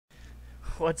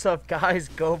What's up, guys?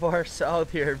 Go Bar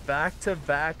South here.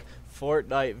 Back-to-back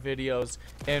Fortnite videos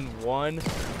in one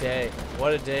day.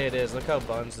 What a day it is. Look how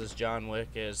buns this John Wick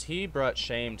is. He brought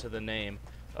shame to the name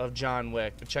of John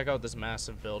Wick. But check out this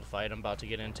massive build fight I'm about to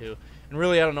get into. And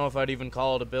really, I don't know if I'd even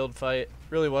call it a build fight. It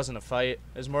really wasn't a fight.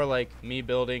 It was more like me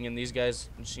building and these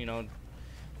guys, just, you know,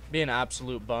 being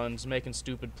absolute buns, making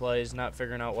stupid plays, not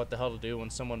figuring out what the hell to do when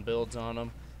someone builds on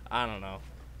them. I don't know.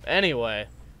 Anyway,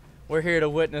 we're here to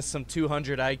witness some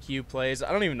 200 IQ plays.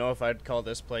 I don't even know if I'd call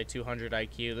this play 200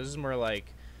 IQ. This is more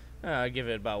like, I'd give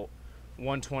it about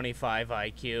 125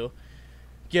 IQ,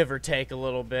 give or take a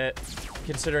little bit,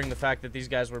 considering the fact that these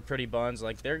guys were pretty buns.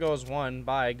 Like, there goes one.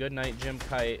 Bye. Good night, Jim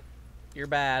Kite. You're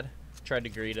bad. Tried to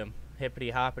greet him. Hippity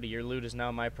hoppity, your loot is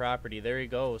now my property. There he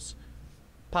goes.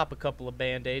 Pop a couple of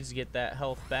band-aids to get that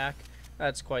health back.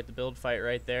 That's quite the build fight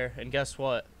right there. And guess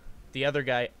what? The other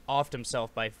guy offed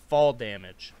himself by fall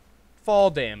damage.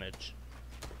 Fall damage.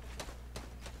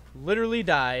 Literally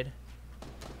died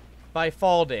by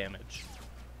fall damage.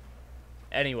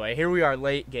 Anyway, here we are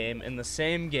late game in the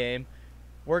same game,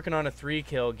 working on a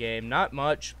 3-kill game. Not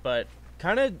much, but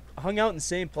kind of hung out in the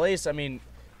same place. I mean,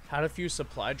 had a few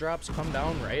supply drops come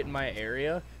down right in my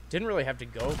area. Didn't really have to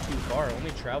go too far.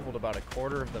 Only traveled about a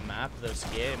quarter of the map this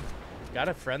game. Got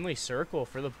a friendly circle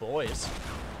for the boys.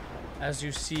 As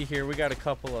you see here, we got a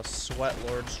couple of sweat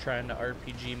lords trying to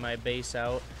RPG my base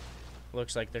out.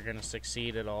 Looks like they're gonna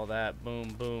succeed at all that.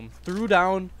 Boom, boom. Threw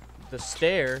down the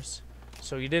stairs,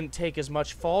 so you didn't take as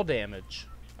much fall damage.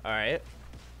 Alright.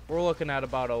 We're looking at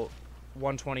about a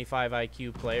 125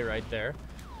 IQ play right there.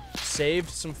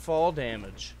 Saved some fall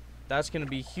damage. That's gonna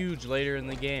be huge later in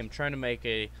the game. Trying to make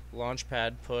a launch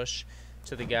pad push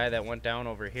to the guy that went down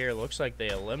over here. Looks like they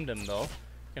eliminated him though.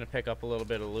 Gonna pick up a little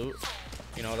bit of loot.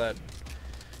 You know, that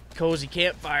cozy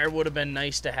campfire would have been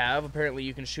nice to have. Apparently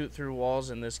you can shoot through walls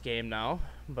in this game now.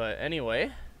 But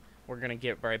anyway, we're gonna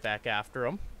get right back after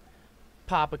them.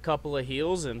 Pop a couple of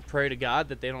heals and pray to God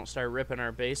that they don't start ripping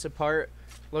our base apart.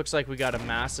 Looks like we got a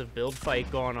massive build fight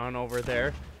going on over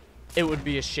there. It would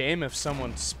be a shame if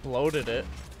someone exploded it.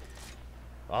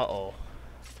 Uh-oh.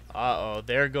 Uh-oh,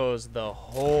 there goes the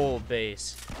whole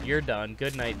base. You're done.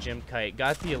 Good night, Jim Kite.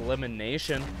 Got the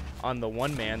elimination on the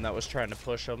one man that was trying to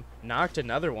push him. Knocked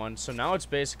another one, so now it's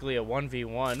basically a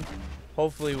 1v1.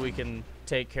 Hopefully we can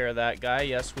take care of that guy.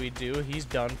 Yes, we do. He's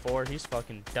done for. He's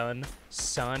fucking done,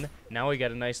 son. Now we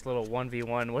got a nice little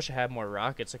 1v1. Wish I had more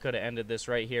rockets. I could have ended this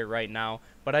right here, right now.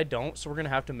 But I don't, so we're going to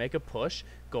have to make a push.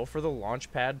 Go for the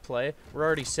launch pad play. We're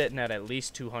already sitting at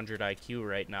least 200 IQ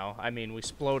right now. I mean, we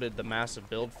exploded the massive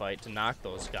build fight to knock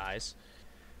those guys.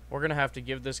 We're going to have to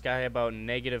give this guy about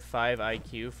 -5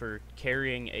 IQ for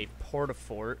carrying a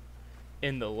porta-fort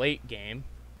in the late game.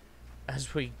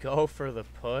 As we go for the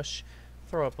push,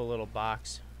 throw up a little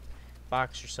box.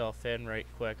 Box yourself in right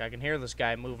quick. I can hear this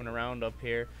guy moving around up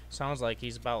here. Sounds like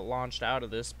he's about launched out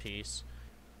of this piece.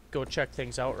 Go check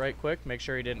things out right quick. Make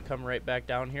sure he didn't come right back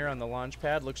down here on the launch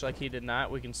pad. Looks like he did not.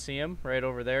 We can see him right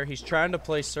over there. He's trying to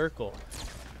play circle.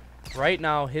 Right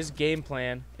now, his game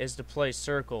plan is to play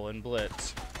circle and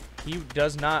blitz. He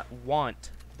does not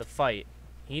want the fight.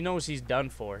 He knows he's done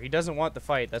for. He doesn't want the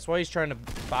fight. That's why he's trying to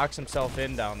box himself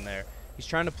in down there. He's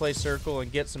trying to play circle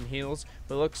and get some heals,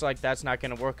 but it looks like that's not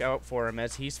going to work out for him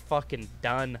as he's fucking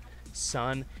done,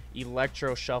 son.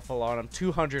 Electro shuffle on him.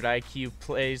 200 IQ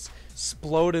plays,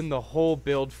 Sploding the whole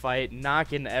build fight,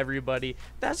 knocking everybody.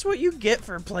 That's what you get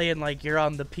for playing like you're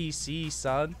on the PC,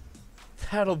 son.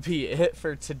 That'll be it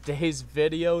for today's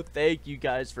video. Thank you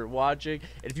guys for watching.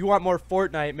 And if you want more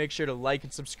Fortnite, make sure to like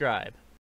and subscribe.